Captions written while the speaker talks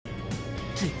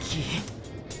敵。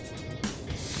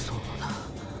そうだ、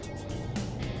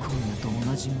今夜と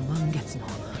同じ満月の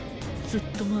ずっ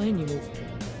と前にも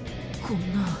こん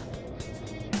な。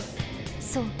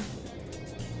そう、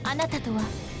あなたとは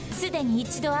すでに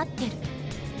一度会ってる。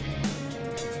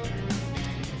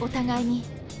お互いに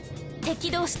敵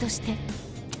同士として。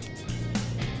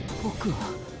僕は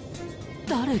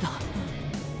誰だ？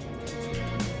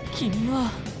君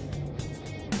は？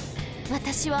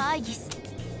私はアイギス、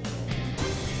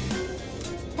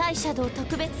対シャドウ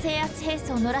特別制圧兵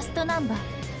装のラストナンバー。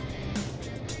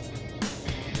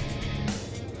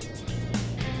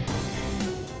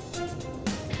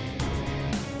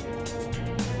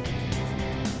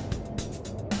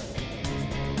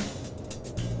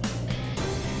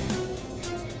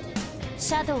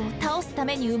シャドウを倒すた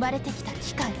めに生まれてきた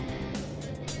機械。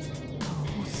倒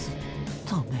す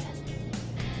ため？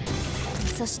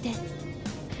そして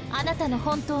あなたの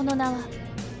本当の名は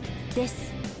で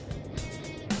す。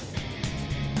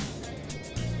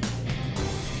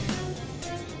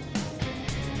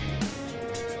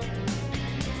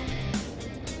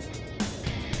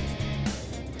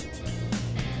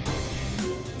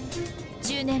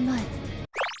10年前、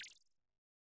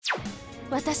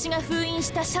私が封印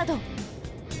したシャドウ。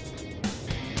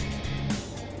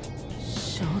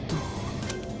シャドウ。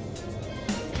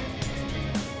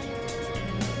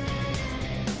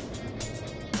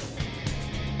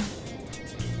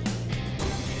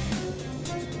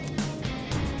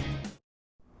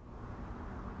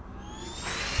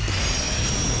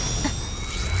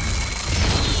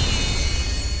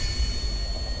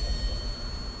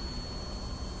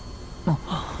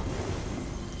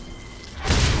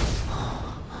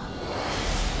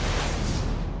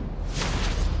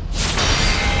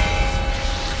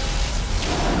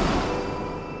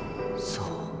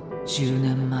10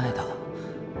年前だ。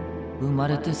生ま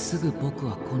れてすぐ僕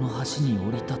はこの橋に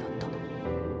降り立った。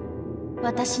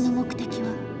私の目的は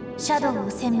シャドウ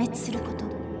を殲滅すること。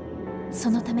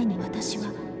そのために私は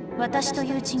私と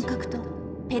いう人格と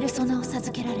ペルソナを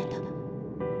授けられた。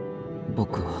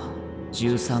僕は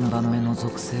13番目の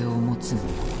属性を持つ者。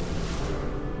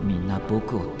みんな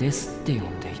僕をデスって呼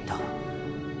んでいた。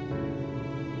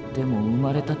でも生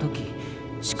まれた時、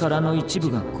力の一部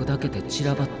が砕けて散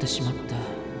らばってしまって、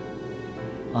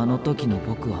あの時の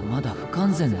僕はまだ不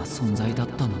完全な存在だっ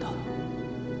たのだ。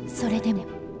それでも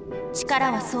力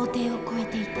は想定を超え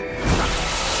ていた。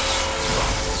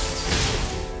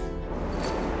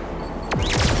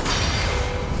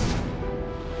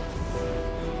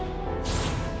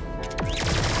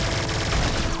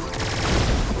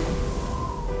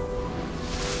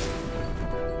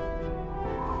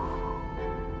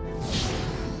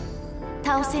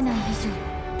倒せない以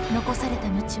上、残された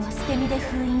道は捨て身で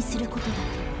封印することだ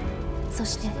け。そ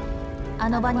してあ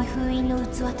の場に封印の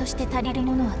器として足りる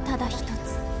ものはただ一つ。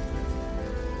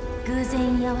偶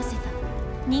然居合わせた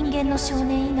人間の少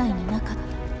年以外になかった。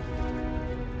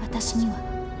私には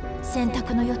選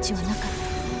択の余地はなかっ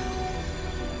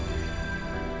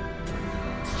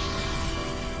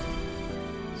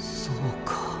た。そう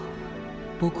か、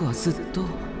僕はずっと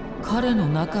彼の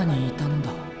中にいたん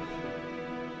だ。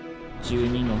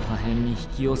12の破片に引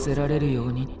き寄せられるよ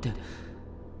うにって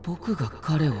僕が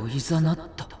彼をいざなっ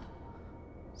た。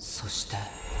そして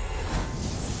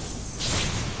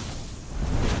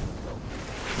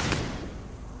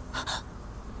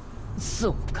そ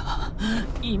うか、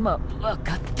今わ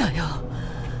かったよ。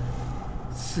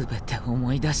全て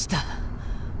思い出した。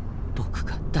僕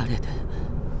が誰で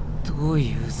どう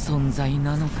いう存在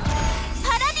なのか。パ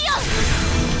ラディ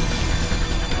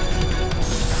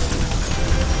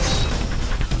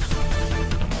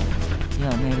オ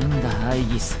ン！やめるんだ、アイ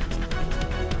ギス。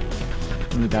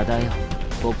無駄だよ。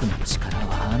僕の力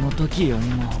はあの時より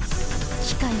も。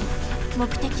機械、目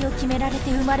的を決められ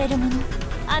て生まれるもの。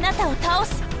あなたを倒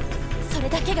す、それ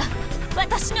だけが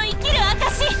私の生きる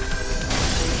証。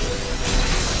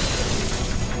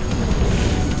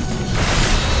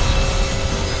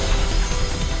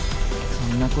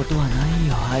そんなことはない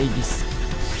よ、アイギス。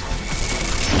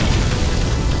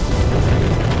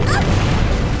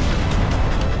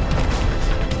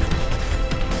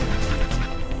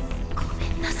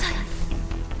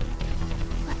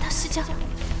じゃ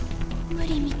無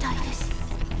理みたいです。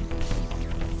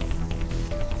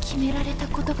決められた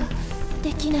ことが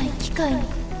できない機械に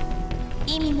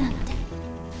意味なんて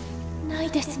ない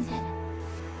ですね。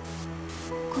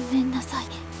ごめんなさい。